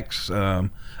backs.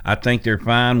 I think they're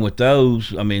fine with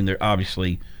those. I mean, they're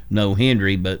obviously no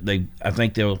Henry, but I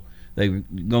think they're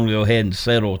going to go ahead and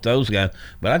settle with those guys.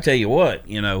 But I tell you what,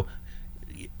 and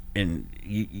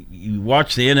you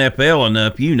watch the NFL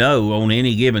enough, on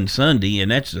any given Sunday,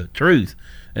 and that's the truth.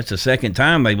 That's the second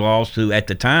time they've lost to, at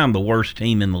the time, the worst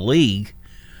team in the league.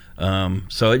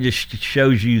 So it just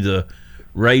shows you the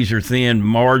razor-thin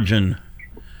margin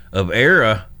of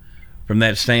error from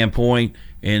that standpoint.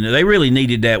 And they really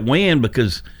needed that win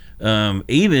because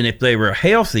even if they were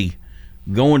healthy,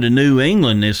 going to New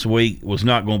England this week was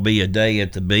not going to be a day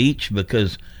at the beach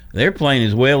because they're playing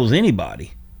as well as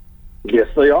anybody. Yes,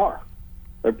 they are.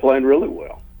 They're playing really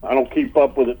well. I don't keep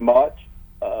up with it much,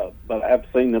 but I have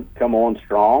seen them come on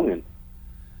strong. And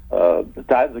the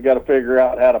Titans have got to figure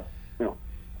out how to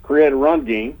create a run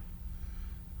game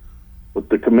with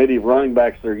the committee of running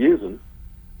backs they're using.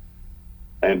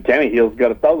 And Tannehill's got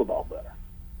to throw the ball better.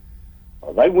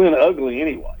 They win ugly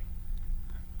anyway.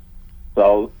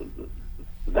 So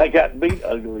they got beat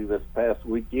ugly this past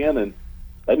weekend, and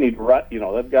they need to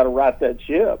they've got to right that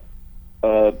ship.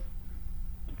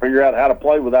 Figure out how to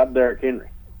play without Derrick Henry.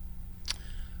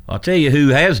 I'll tell you who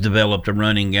has developed a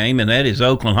running game, and that is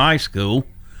Oakland High School.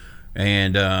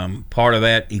 And part of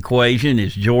that equation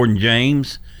is Jordan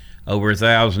James, over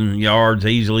 1,000 yards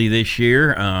easily this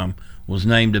year, was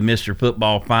named a Mr.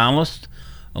 Football finalist,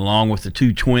 along with the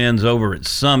 2 twins over at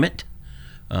Summit.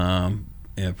 From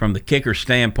the kicker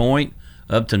standpoint,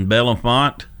 Upton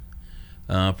Belafont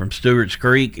from Stewart's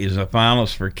Creek is a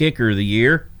finalist for Kicker of the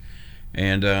Year.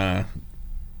 And, and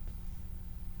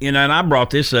I brought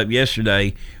this up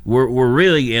yesterday. We're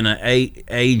really in an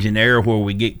age and era where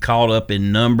we get caught up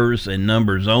in numbers and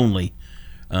numbers only,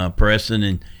 Preston.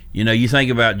 And, you think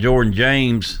about Jordan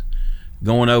James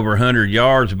going over 100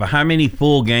 yards, but how many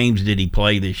full games did he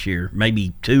play this year?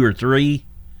 Maybe 2 or 3?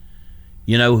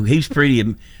 He's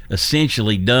pretty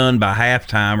essentially done by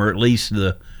halftime, or at least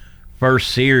the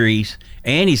first series.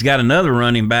 And he's got another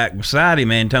running back beside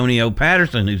him, Antonio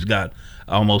Patterson, who's got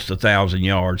almost 1,000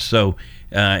 yards. So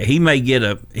he may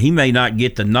not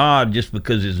get the nod just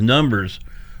because his numbers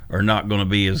are not going to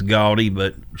be as gaudy,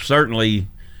 but certainly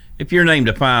if you're named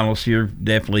a finalist, you're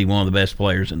definitely one of the best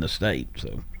players in the state.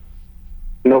 So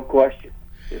no question.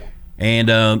 Yeah. And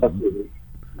that's a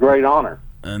great honor.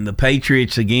 And the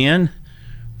Patriots again,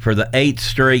 for the 8th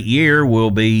straight year, will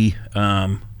be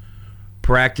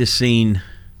practicing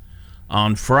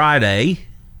on Friday.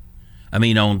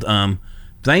 On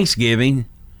Thanksgiving,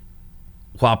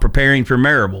 while preparing for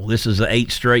Marable. This is the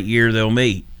 8th straight year they'll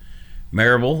meet.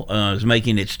 Marable is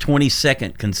making its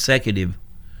 22nd consecutive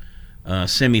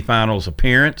semifinals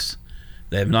appearance.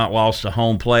 They have not lost a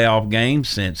home playoff game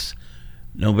since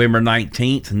November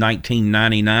 19th,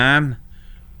 1999.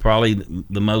 Probably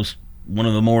one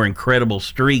of the more incredible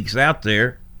streaks out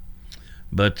there.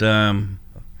 But it's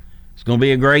going to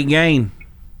be a great game.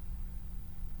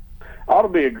 Ought to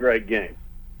be a great game.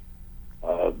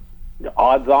 The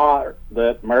odds are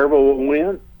that Maryville will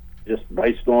win, just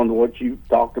based on what you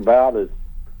talked about as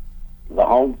the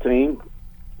home team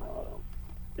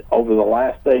over the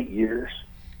last 8 years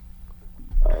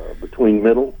between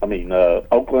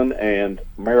Oakland and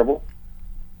Maryville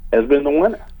has been the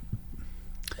winner.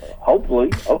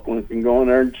 Hopefully, Oakland can go in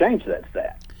there and change that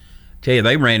stat. Tell you,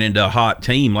 they ran into a hot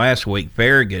team last week.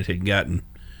 Farragut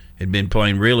had been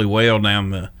playing really well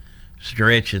down the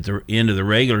stretch at the end of the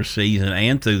regular season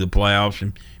and through the playoffs,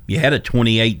 and you had a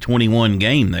 28-21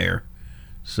 game there.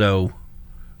 So,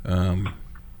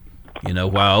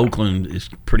 while Oakland is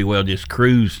pretty well just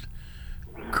cruise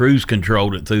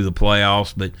controlled it through the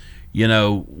playoffs, but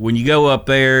when you go up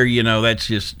there, that's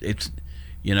just the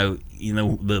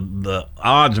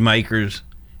odds makers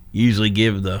usually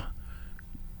give the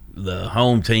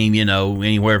home team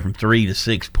anywhere from 3 to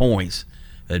 6 points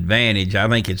advantage. I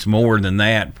think it's more than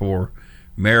that for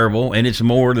Maryville, and it's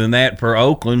more than that for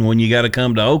Oakland. When you got to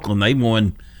come to Oakland, they've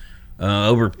won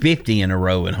over 50 in a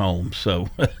row at home. So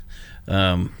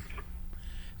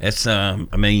that's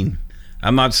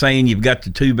I'm not saying you've got the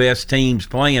two best teams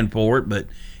playing for it, but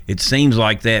it seems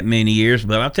like that many years.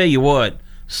 But I'll tell you what,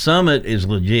 Summit is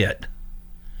legit.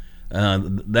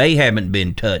 They haven't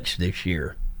been touched this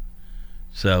year.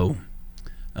 So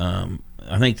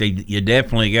I think you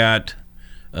definitely got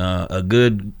a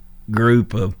good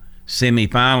group of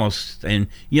semifinalists. And,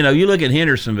 you look at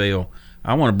Hendersonville,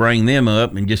 I want to bring them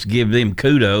up and just give them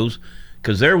kudos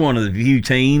because they're one of the few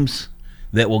teams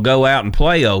that will go out and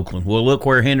play Oakland. Well, look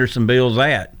where Hendersonville's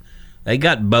at. They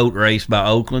got boat raced by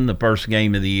Oakland the first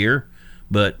game of the year,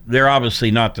 but they're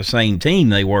obviously not the same team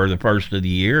they were the first of the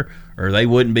year, or they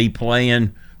wouldn't be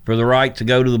playing for the right to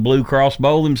go to the Blue Cross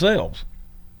Bowl themselves.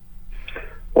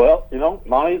 Well,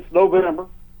 Monty, it's November.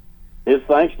 It's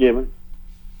Thanksgiving.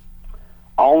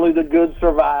 Only the good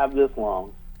survive this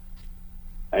long.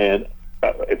 And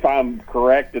if I'm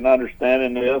correct in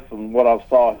understanding this and what I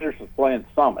saw, Henderson's playing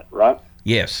Summit, right?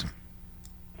 Yes.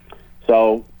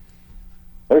 So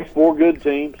there's 4 good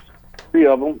teams. 3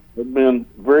 of them have been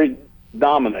very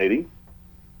dominating.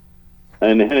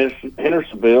 And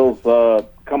Hendersonville's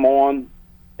come on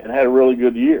and had a really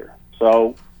good year.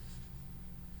 So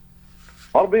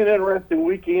ought to be an interesting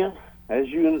weekend. As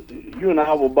you and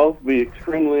I will both be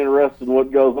extremely interested in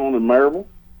what goes on in Maryville.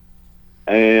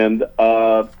 And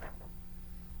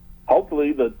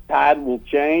hopefully the tide will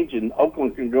change and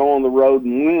Oakland can go on the road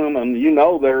and win.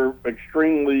 And they're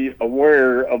extremely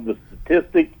aware of the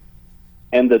statistic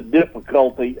and the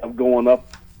difficulty of going up.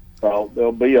 So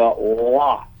there'll be a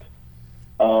lot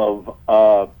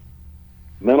of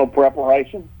mental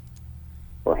preparation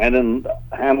for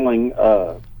handling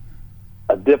a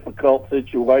difficult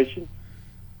situation,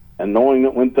 and knowing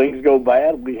that when things go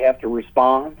bad, we have to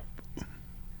respond.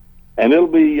 And it'll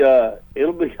be as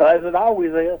it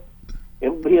always is.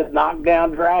 It'll be a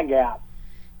knockdown, drag out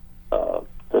to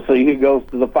see who goes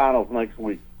to the finals next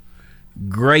week.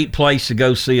 Great place to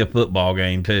go see a football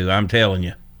game too. I'm telling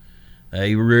you,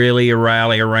 they really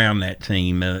rally around that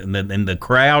team, and the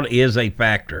crowd is a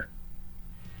factor.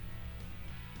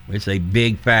 It's a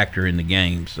big factor in the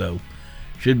game, so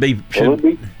should be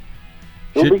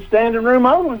standing room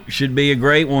only. Should be a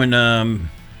great one.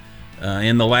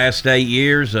 In the last 8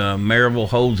 years, Maryville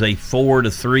holds a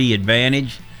 4-3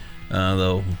 advantage.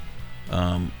 Though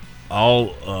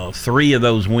all 3 of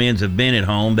those wins have been at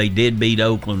home. They did beat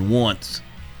Oakland once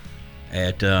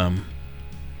at Oakland,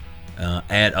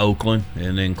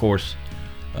 and then of course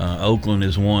Oakland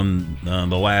has won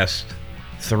the last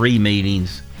 3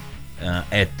 meetings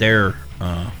at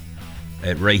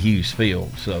Ray Hughes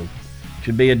Field. So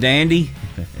should be a dandy,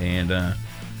 and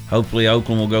hopefully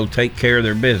Oakland will go take care of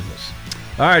their business.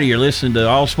 All right, you're listening to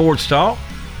All Sports Talk.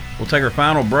 We'll take our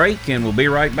final break, and we'll be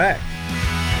right back.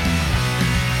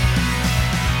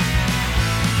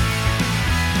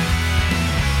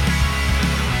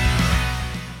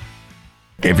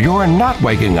 If you're not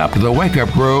waking up to the Wake Up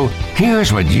Crew,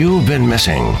 here's what you've been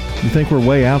missing. You think we're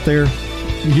way out there?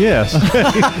 Yes.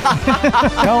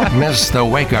 Don't miss the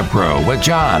Wake Up Crew with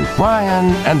John,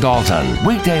 Brian, and Dalton.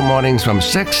 Weekday mornings from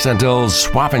 6 until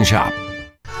Swap and Shop.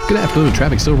 Good afternoon.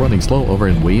 Traffic still running slow over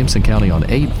in Williamson County on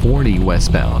 840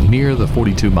 westbound near the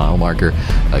 42-mile marker.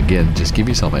 Again, just give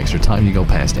yourself extra time. You go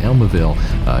past Elmaville.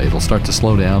 It'll start to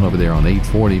slow down over there on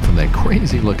 840 from that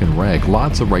crazy-looking wreck.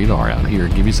 Lots of radar out here.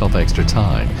 Give yourself extra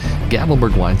time.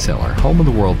 Gatlinburg Wine Cellar, home of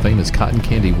the world-famous cotton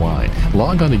candy wine.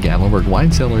 Log on to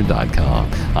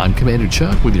GatlinburgWineCellar.com. I'm Commander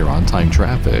Chuck with your on-time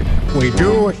traffic. We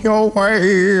do it your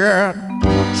way at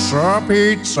Sir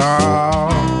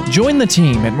Pizza. Join the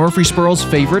team at Murfreesboro's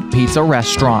favorite pizza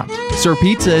restaurant. Sir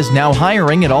Pizza is now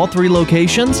hiring at all 3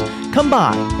 locations. Come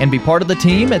by and be part of the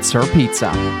team at Sir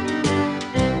Pizza.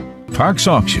 Parks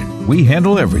Auction. We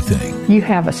handle everything. You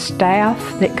have a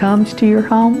staff that comes to your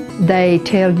home. They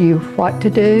tell you what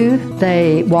to do.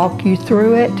 They walk you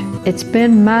through it. It's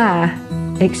been my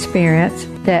experience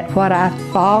that what I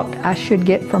thought I should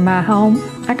get for my home,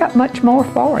 I got much more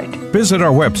for it. Visit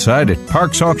our website at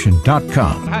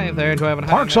parksauction.com. Hi there,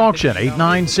 Parks Auction,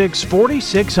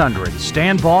 896-4600.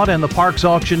 Stan Vaught and the Parks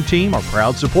Auction team are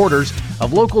proud supporters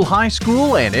of local high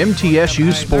school and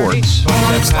MTSU sports.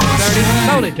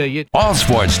 All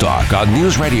Sports Talk on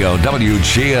News Radio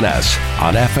WGNS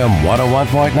on FM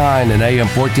 101.9 and AM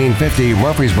 1450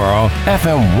 Murfreesboro,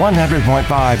 FM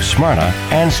 100.5 Smyrna,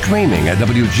 and streaming at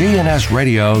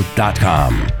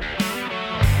WGNSradio.com.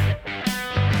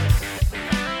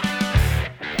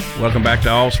 Welcome back to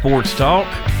All Sports Talk.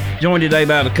 Joined today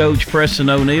by the coach,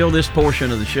 Preston O'Neill. This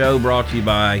portion of the show brought to you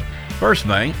by First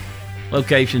Bank.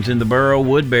 Locations in the borough,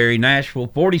 Woodbury, Nashville,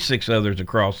 46 others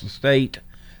across the state.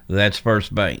 That's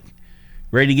First Bank.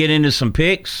 Ready to get into some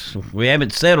picks? We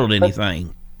haven't settled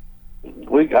anything.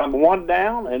 We got one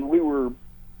down, and we were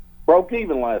broke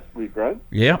even last week, right?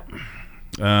 Yep.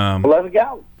 Let's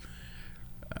go.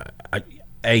 I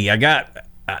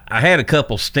had a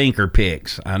couple stinker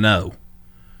picks, I know.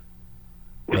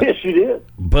 Yes, you did.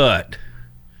 But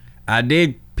I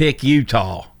did pick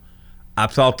Utah. I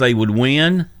thought they would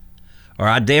win, or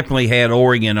I definitely had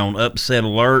Oregon on upset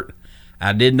alert.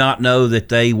 I did not know that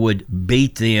they would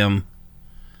beat them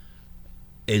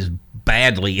as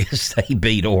badly as they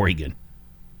beat Oregon.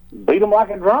 Beat them like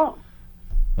a drum.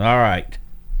 All right.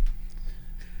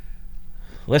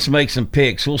 Let's make some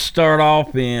picks. We'll start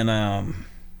off in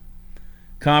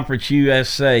Conference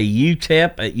USA,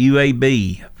 UTEP at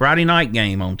UAB. Friday night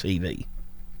game on TV.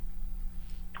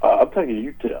 I'm taking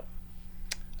UTEP.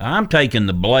 I'm taking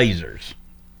the Blazers.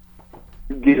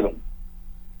 Get them.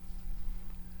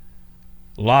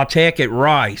 La Tech at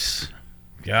Rice.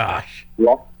 Gosh.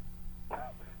 Yeah.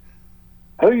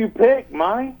 Who you pick,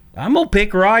 Mike? I'm going to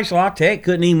pick Rice. La Tech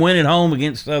couldn't even win at home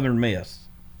against Southern Miss.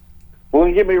 Well,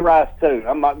 then give me Rice too.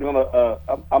 I'm not gonna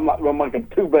make them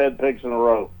 2 bad picks in a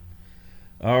row.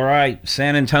 All right,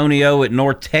 San Antonio at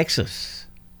North Texas.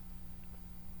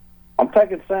 I'm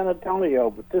taking San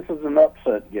Antonio, but this is an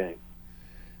upset game.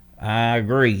 I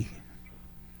agree.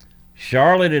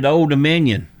 Charlotte at Old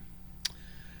Dominion.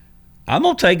 I'm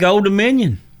gonna take Old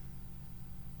Dominion.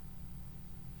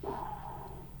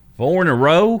 4 in a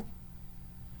row.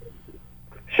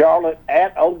 Charlotte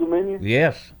at Old Dominion?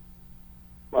 Yes.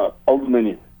 Old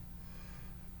Dominion.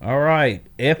 All right.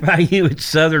 FIU at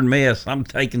Southern Miss. I'm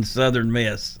taking Southern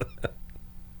Miss.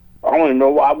 I don't even know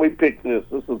why we picked this.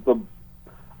 This is the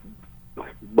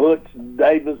Butch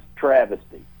Davis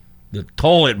travesty. The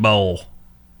toilet bowl.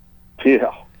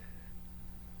 Yeah.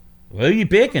 Who are you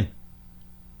picking?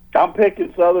 I'm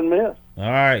picking Southern Miss.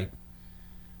 All right.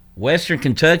 Western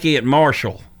Kentucky at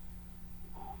Marshall.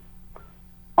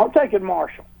 I'm taking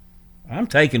Marshall. I'm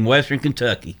taking Western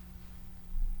Kentucky.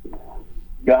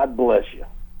 God bless you.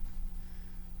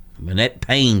 And that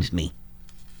pains me.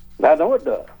 I know it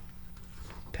does.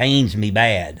 Pains me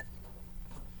bad.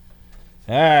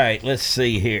 All right, let's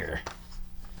see here.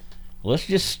 Let's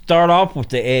just start off with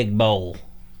the Egg Bowl.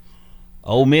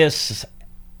 Ole Miss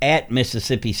at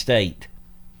Mississippi State.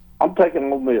 I'm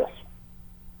taking Ole Miss.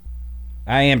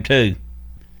 I am too.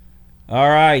 All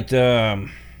right.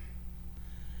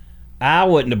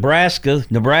 Iowa at Nebraska.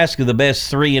 Nebraska, the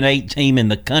best 3-8 team in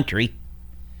the country.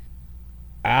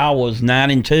 Iowa's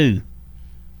 9-2.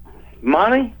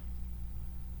 Money?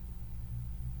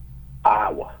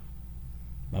 Iowa.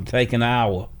 I'm taking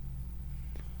Iowa.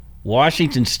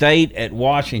 Washington State at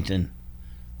Washington.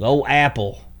 The old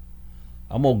apple.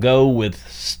 I'm going to go with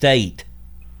State.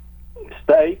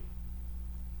 State.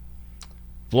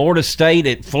 Florida State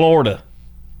at Florida.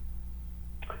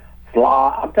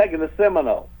 I'm taking the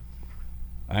Seminoles.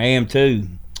 I am too.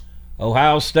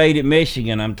 Ohio State at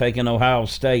Michigan. I'm taking Ohio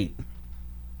State.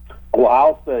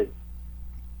 Ohio State.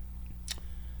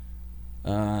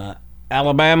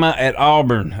 Alabama at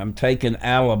Auburn. I'm taking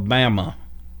Alabama.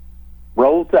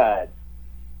 Roll Tide.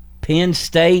 Penn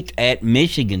State at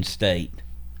Michigan State.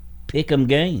 Pick 'em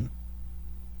game.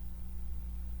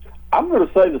 I'm going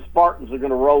to say the Spartans are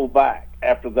going to roll back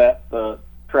after that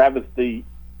travesty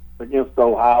against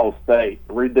Ohio State,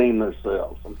 redeem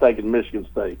themselves. I'm taking Michigan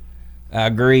State. I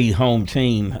agree, home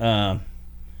team.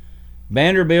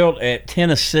 Vanderbilt at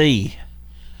Tennessee.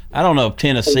 I don't know if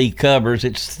Tennessee covers.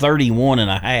 It's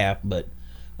 31.5, but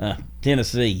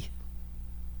Tennessee.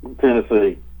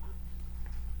 Tennessee.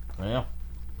 Well,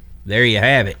 there you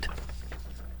have it.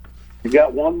 You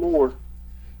got one more.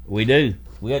 We do.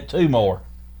 We got two more.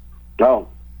 Oh.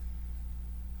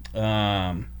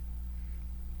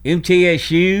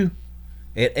 MTSU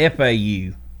at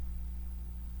FAU.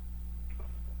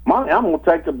 I'm going to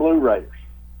take the Blue Raiders.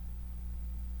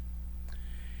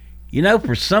 You know,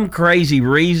 for some crazy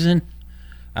reason,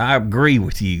 I agree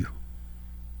with you.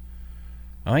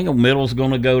 I think Middle's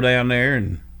going to go down there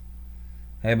and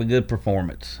have a good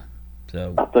performance.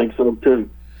 So I think so, too.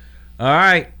 All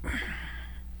right.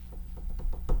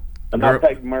 And I'll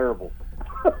take Marable.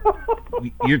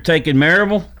 You're taking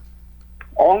Marable?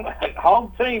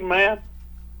 Home team, man.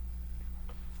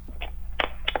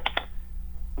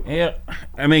 Yeah,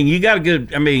 I mean, you got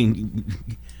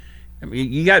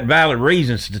you got valid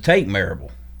reasons to take Marable.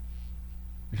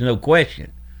 There's no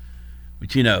question.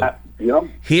 But,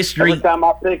 history... Every time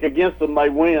I pick against them, they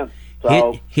win.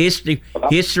 So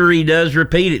history does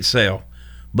repeat itself.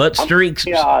 But streaks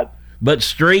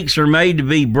are made to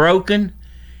be broken,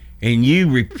 and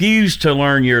you refuse to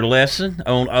learn your lesson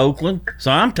on Oakland, so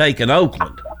I'm taking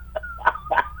Oakland.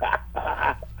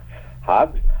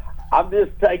 I'm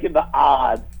just taking the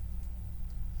odds.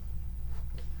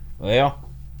 Well,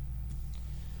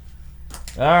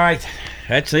 all right.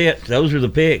 That's it. Those are the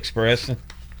picks, Preston.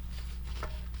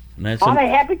 Honey,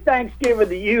 happy Thanksgiving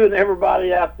to you and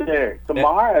everybody out there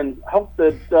tomorrow, and hope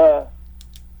that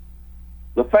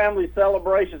the family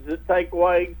celebrations that take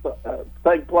place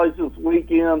this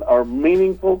weekend are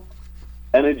meaningful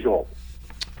and enjoyable.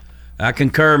 I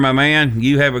concur, my man.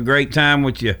 You have a great time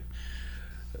with your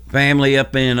family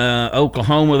up in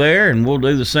Oklahoma there, and we'll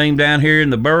do the same down here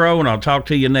in the borough, and I'll talk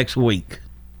to you next week.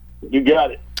 You got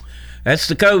it. That's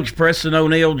the coach, Preston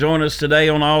O'Neill, join us today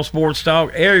on All Sports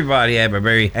Talk. Everybody have a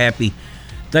very happy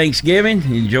Thanksgiving.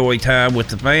 Enjoy time with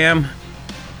the fam.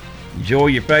 Enjoy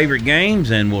your favorite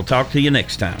games, and we'll talk to you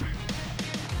next time.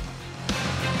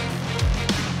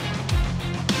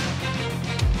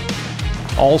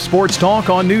 All Sports Talk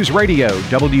on News Radio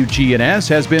WGNS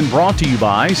has been brought to you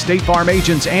by State Farm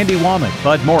agents Andy Womack,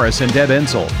 Bud Morris, and Deb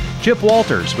Ensel. Chip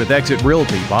Walters with Exit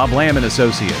Realty, Bob Lamb and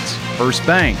Associates. First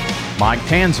Bank, Mike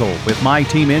Tanzel with My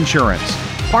Team Insurance.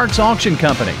 Parks Auction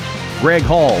Company, Greg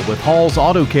Hall with Hall's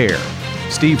Auto Care.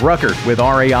 Steve Ruckert with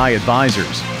RAI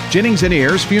Advisors. Jennings and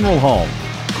Ayers Funeral Home.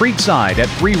 Creekside at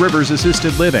Three Rivers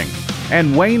Assisted Living.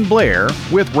 And Wayne Blair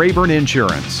with Rayburn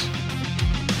Insurance.